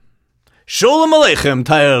Sholem Aleichem,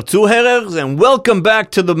 Tyler Zuhörers, and welcome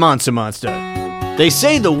back to the Monster Monster. They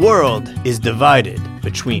say the world is divided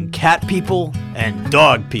between cat people and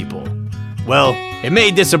dog people. Well, it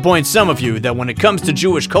may disappoint some of you that when it comes to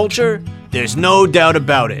Jewish culture, there's no doubt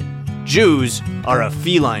about it. Jews are a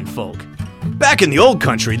feline folk. Back in the old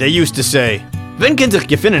country, they used to say, Wenn kann sich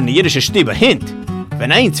gefinnen eine jüdische Stiebe hint?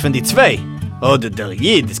 Wenn eins von die zwei. Oder der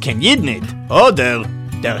Jid ist kein Jid nicht. Oder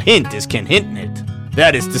der Hint ist kein Hint nicht.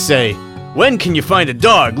 That is to say, when can you find a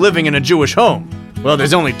dog living in a Jewish home? Well,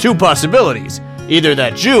 there's only two possibilities. Either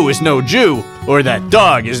that Jew is no Jew, or that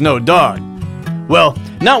dog is no dog. Well,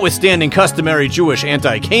 notwithstanding customary Jewish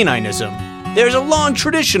anti-caninism, there's a long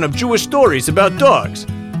tradition of Jewish stories about dogs.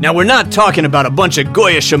 Now, we're not talking about a bunch of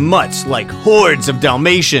goyish mutts like hordes of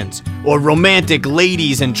Dalmatians, or romantic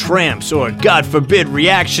ladies and tramps, or, God forbid,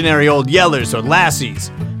 reactionary old yellers or lassies,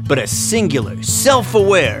 but a singular,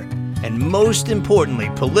 self-aware, and most importantly,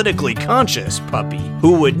 politically conscious puppy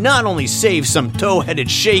who would not only save some tow-headed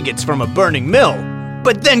shaggots from a burning mill,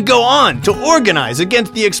 but then go on to organize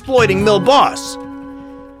against the exploiting mill boss.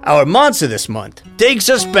 Our monster this month takes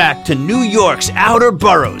us back to New York's outer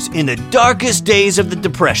boroughs in the darkest days of the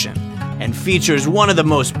Depression and features one of the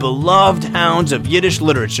most beloved hounds of Yiddish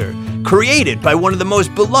literature, created by one of the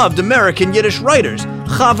most beloved American Yiddish writers,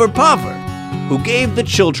 Chaver Paver, who gave the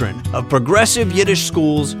children of progressive Yiddish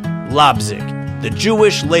schools Lobzik, the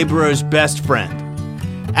Jewish laborer's best friend.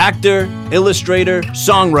 Actor, illustrator,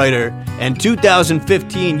 songwriter, and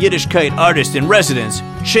 2015 Yiddishkeit artist in residence,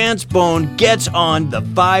 Chance Bone gets on the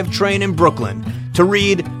 5 train in Brooklyn to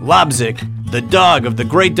read Lobzik, the Dog of the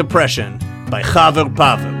Great Depression by Chaver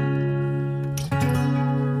Paver.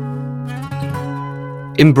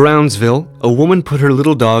 In Brownsville, a woman put her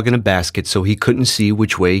little dog in a basket so he couldn't see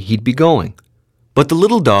which way he'd be going. But the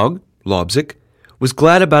little dog, Lobzik, was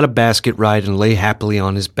glad about a basket ride and lay happily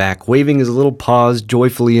on his back, waving his little paws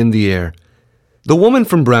joyfully in the air. The woman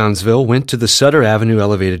from Brownsville went to the Sutter Avenue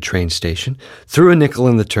elevated train station, threw a nickel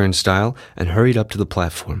in the turnstile, and hurried up to the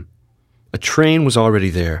platform. A train was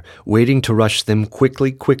already there, waiting to rush them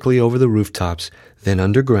quickly over the rooftops, then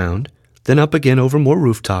underground, then up again over more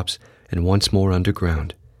rooftops, and once more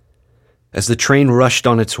underground. As the train rushed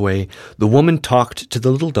on its way, the woman talked to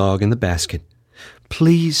the little dog in the basket.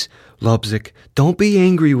 Please, Lobzik, don't be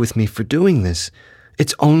angry with me for doing this.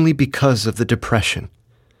 It's only because of the Depression.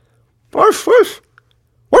 Woof, woof,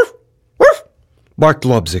 woof, woof, barked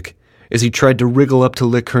Lobzik as he tried to wriggle up to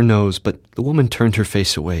lick her nose, but the woman turned her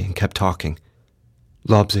face away and kept talking.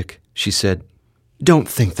 Lobzik, she said, don't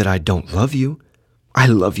think that I don't love you. I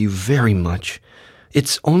love you very much.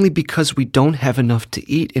 It's only because we don't have enough to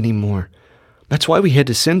eat anymore. That's why we had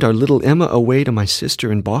to send our little Emma away to my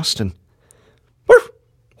sister in Boston. Woof,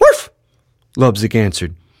 woof, Lobzik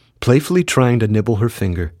answered, playfully trying to nibble her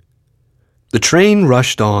finger. The train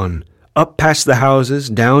rushed on, up past the houses,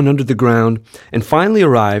 down under the ground, and finally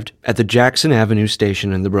arrived at the Jackson Avenue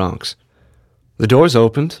station in the Bronx. The doors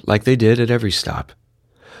opened like they did at every stop.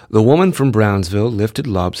 The woman from Brownsville lifted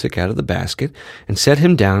Lobzik out of the basket and set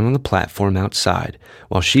him down on the platform outside,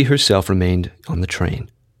 while she herself remained on the train.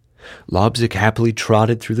 Lobzik happily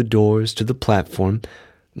trotted through the doors to the platform,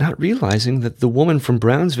 not realizing that the woman from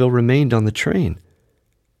Brownsville remained on the train.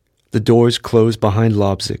 The doors closed behind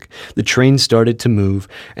Lobzik, the train started to move,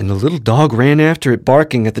 and the little dog ran after it,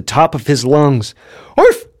 barking at the top of his lungs.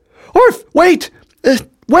 Orf! Orf! Wait!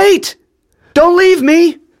 Wait! Don't leave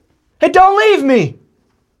me! Hey, don't leave me!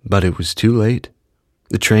 But it was too late.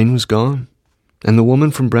 The train was gone, and the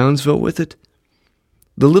woman from Brownsville with it.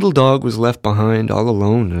 The little dog was left behind all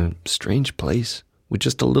alone in a strange place, with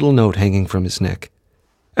just a little note hanging from his neck.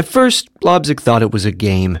 At first, Lobzik thought it was a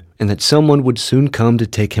game, and that someone would soon come to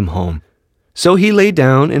take him home. So he lay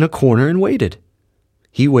down in a corner and waited.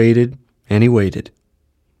 He waited, and he waited.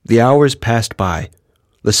 The hours passed by.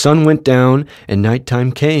 The sun went down, and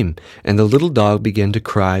nighttime came, and the little dog began to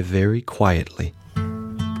cry very quietly.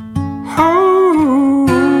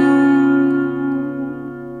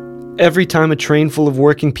 Every time a train full of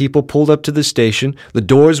working people pulled up to the station, the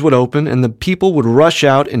doors would open and the people would rush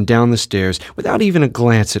out and down the stairs without even a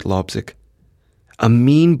glance at Lobzik. A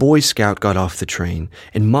mean Boy Scout got off the train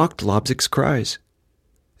and mocked Lobzik's cries.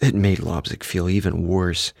 It made Lobzik feel even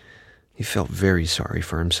worse. He felt very sorry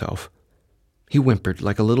for himself. He whimpered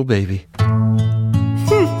like a little baby.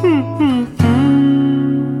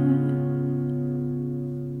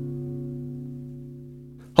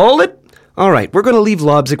 Hold it! All right, we're going to leave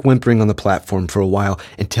Lobzik whimpering on the platform for a while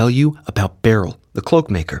and tell you about Beryl, the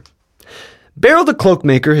cloakmaker. Beryl the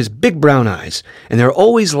cloakmaker has big brown eyes, and they're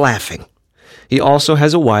always laughing. He also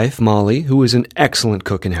has a wife, Molly, who is an excellent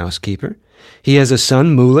cook and housekeeper. He has a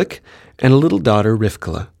son, Mulik, and a little daughter,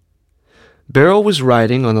 Rivkala. Beryl was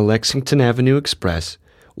riding on the Lexington Avenue Express,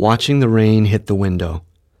 watching the rain hit the window.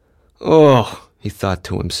 Oh, he thought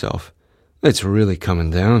to himself, it's really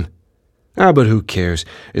coming down. But who cares,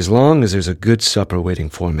 as long as there's a good supper waiting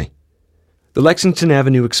for me. The Lexington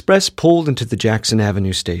Avenue Express pulled into the Jackson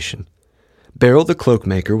Avenue station. Beryl, the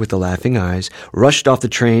cloakmaker with the laughing eyes, rushed off the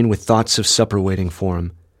train with thoughts of supper waiting for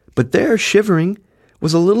him. But there, shivering,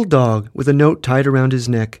 was a little dog with a note tied around his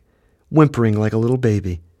neck, whimpering like a little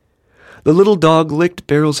baby. The little dog licked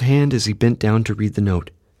Beryl's hand as he bent down to read the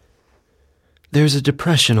note. There's a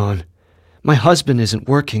depression on. My husband isn't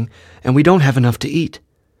working, and we don't have enough to eat.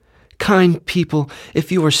 Kind people,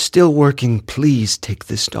 if you are still working, please take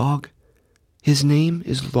this dog. His name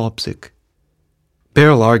is Lobzik.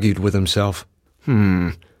 Beryl argued with himself.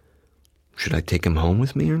 Should I take him home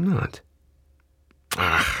with me or not?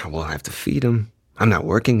 We'll have to feed him. I'm not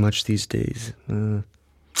working much these days. Who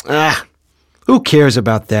cares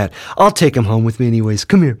about that? I'll take him home with me anyways.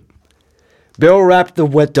 Come here. Beryl wrapped the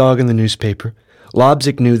wet dog in the newspaper.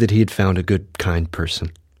 Lobzik knew that he had found a good, kind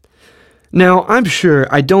person. Now, I'm sure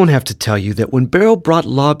I don't have to tell you that when Beryl brought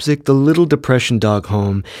Lobzik, the little depression dog,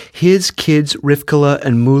 home, his kids, Rivkala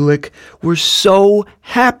and Mulik, were so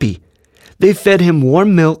happy. They fed him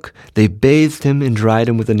warm milk, they bathed him and dried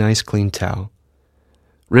him with a nice clean towel.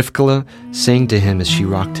 Rivkala sang to him as she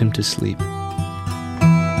rocked him to sleep.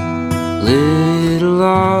 Little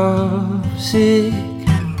Lobzik,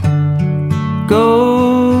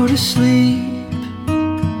 go to sleep.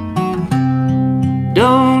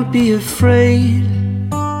 Don't be afraid,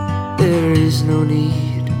 there is no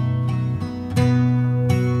need.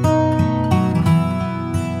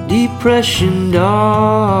 Depression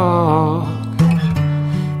dog,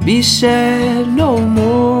 be sad no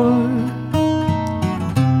more.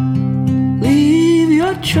 Leave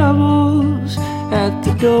your troubles at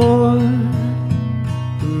the door.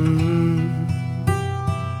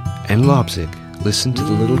 And Lobzik listened to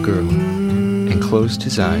the little girl and closed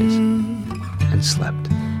his eyes and slept.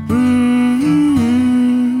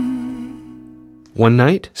 One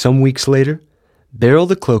night, some weeks later, Beryl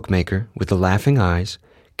the cloakmaker, with the laughing eyes,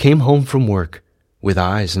 came home from work, with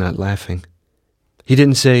eyes not laughing. He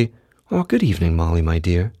didn't say, "Oh, good evening, Molly, my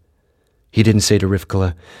dear." He didn't say to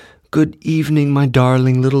Rivkala, "Good evening, my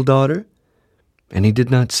darling little daughter." And he did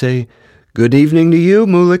not say, "Good evening to you,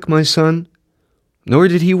 Mulik, my son." Nor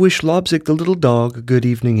did he wish Lobzik the little dog a good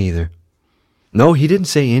evening either. No, he didn't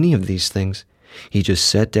say any of these things. He just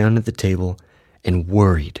sat down at the table and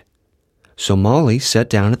worried. So Molly sat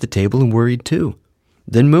down at the table and worried too.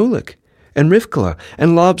 Then Mulik and Rivkala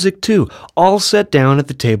and Lobzik too all sat down at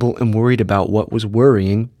the table and worried about what was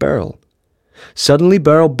worrying Beryl. Suddenly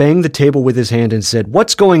Beryl banged the table with his hand and said,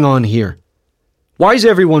 "What's going on here? Why's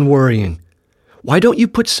everyone worrying? Why don't you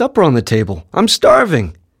put supper on the table? I'm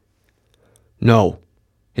starving." "No,"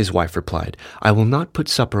 his wife replied. "I will not put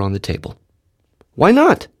supper on the table." "Why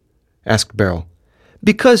not?" asked Beryl.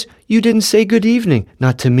 "Because you didn't say good evening,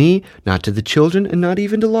 not to me, not to the children, and not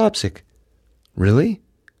even to Lobzik." "Really?"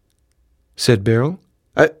 said Beryl.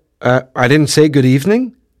 I didn't say good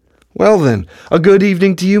evening? Well then, a good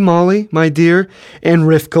evening to you, Molly, my dear, and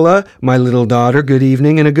Rivkala, my little daughter, good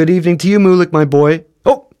evening, and a good evening to you, Mulik, my boy.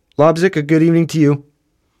 Oh, Lobzik, a good evening to you."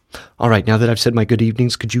 "All right, now that I've said my good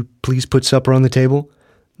evenings, could you please put supper on the table?"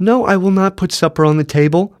 "No, I will not put supper on the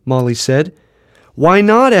table," Molly said. "Why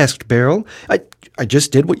not?" asked Beryl. I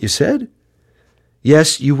just did what you said."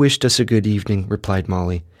 "Yes, you wished us a good evening," replied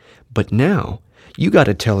Molly. "But now, you got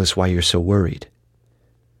to tell us why you're so worried."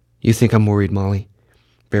 "You think I'm worried, Molly?"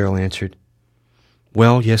 Beryl answered.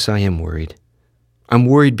 "Well, yes, I am worried. I'm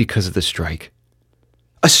worried because of the strike."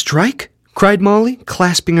 "A strike?" cried Molly,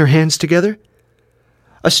 clasping her hands together.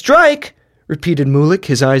 "A strike?" repeated Mulik,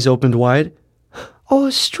 his eyes opened wide. "Oh,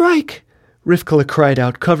 a strike!" Rivkala cried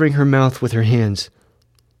out, covering her mouth with her hands.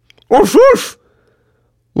 "Orf, orf!"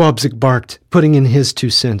 Lobzik barked, putting in his 2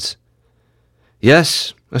 cents.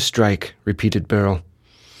 "Yes, a strike," repeated Beryl.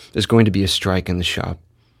 "There's going to be a strike in the shop.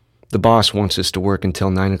 The boss wants us to work until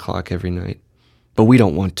 9 o'clock every night. But we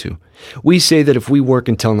don't want to. We say that if we work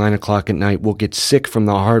until 9 o'clock at night, we'll get sick from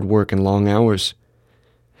the hard work and long hours."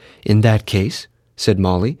 "In that case," said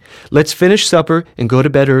Molly, "let's finish supper and go to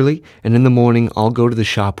bed early, and in the morning I'll go to the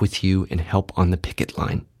shop with you and help on the picket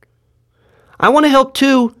line." "I want to help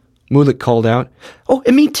too," Mulik called out. "Oh,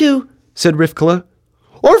 and me too," said Rivkala.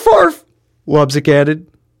 "Orf, orf," Lobzik added.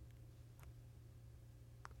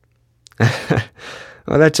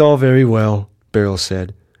 "Oh, that's all very well," Beryl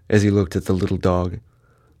said, as he looked at the little dog.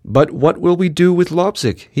 "But what will we do with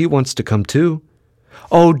Lobzik? He wants to come too."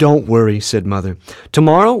 "Oh, don't worry," said Mother.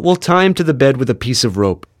 "Tomorrow we'll tie him to the bed with a piece of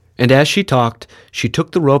rope, And as she talked, she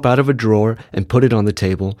took the rope out of a drawer and put it on the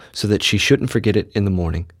table so that she shouldn't forget it in the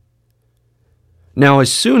morning. Now,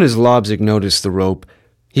 as soon as Lobzick noticed the rope,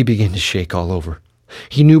 he began to shake all over.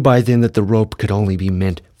 He knew by then that the rope could only be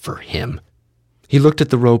meant for him. He looked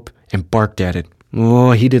at the rope and barked at it.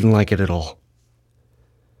 Oh, he didn't like it at all.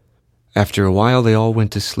 After a while, they all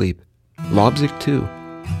went to sleep. Lobzick, too.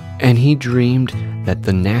 And he dreamed that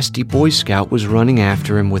the nasty Boy Scout was running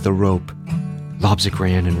after him with a rope. Lobzick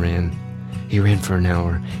ran and ran. He ran for an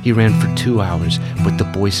hour. He ran for 2 hours, but the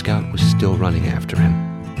Boy Scout was still running after him.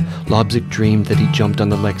 Lobzick dreamed that he jumped on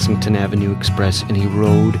the Lexington Avenue Express, and he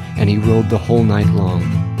rode the whole night long.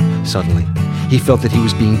 Suddenly, he felt that he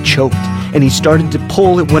was being choked, and he started to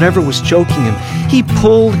pull at whatever was choking him. He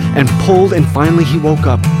pulled, and finally he woke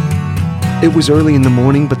up. It was early in the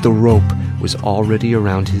morning, but the rope was already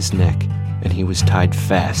around his neck, and he was tied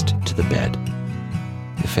fast to the bed.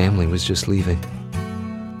 The family was just leaving.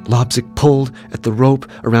 Lobzick pulled at the rope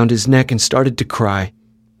around his neck and started to cry.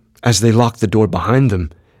 As they locked the door behind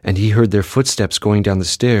them, and he heard their footsteps going down the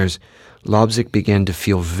stairs, Lobzick began to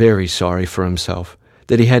feel very sorry for himself,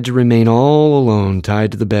 that he had to remain all alone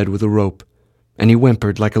tied to the bed with a rope, and he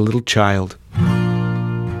whimpered like a little child.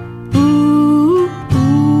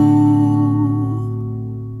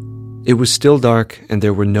 It was still dark, and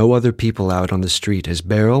there were no other people out on the street as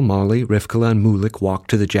Beryl, Molly, Rivkala, and Mulik walked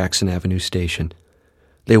to the Jackson Avenue station.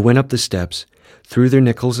 They went up the steps, threw their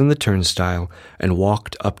nickels in the turnstile, and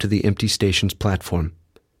walked up to the empty station's platform.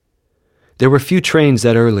 There were few trains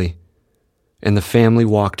that early, and the family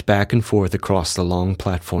walked back and forth across the long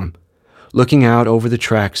platform, looking out over the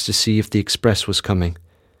tracks to see if the express was coming.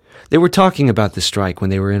 They were talking about the strike when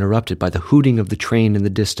they were interrupted by the hooting of the train in the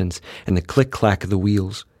distance and the click-clack of the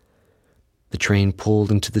wheels. The train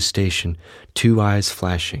pulled into the station, 2 eyes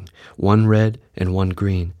flashing, one red and one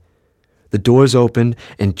green. The doors opened,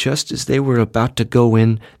 and just as they were about to go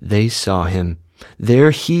in, they saw him.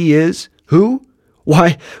 There he is. Who?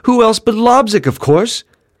 Why, who else but Lobzick, of course.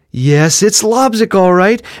 Yes, it's Lobzick, all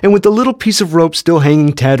right, and with the little piece of rope still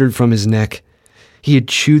hanging tattered from his neck. He had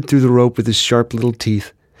chewed through the rope with his sharp little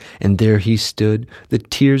teeth, and there he stood, the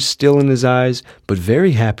tears still in his eyes, but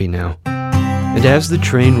very happy now. And as the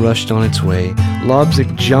train rushed on its way,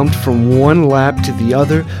 Lobzick jumped from one lap to the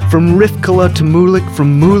other, from Rivkala to Mulik,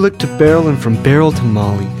 from Mulik to Beryl, and from Beryl to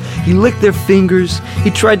Molly. He licked their fingers, he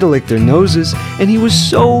tried to lick their noses, and he was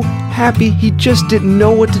so happy he just didn't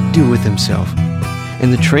know what to do with himself.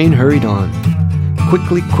 And the train hurried on,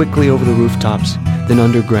 quickly over the rooftops, then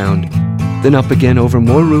underground, then up again over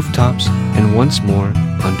more rooftops, and once more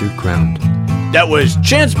underground. That was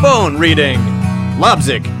Chance Bone reading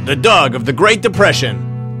Lobzick, the Dog of the Great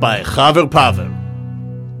Depression by Chaver Paver.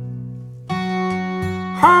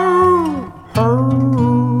 Ho, ho,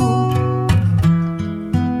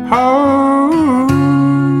 ho.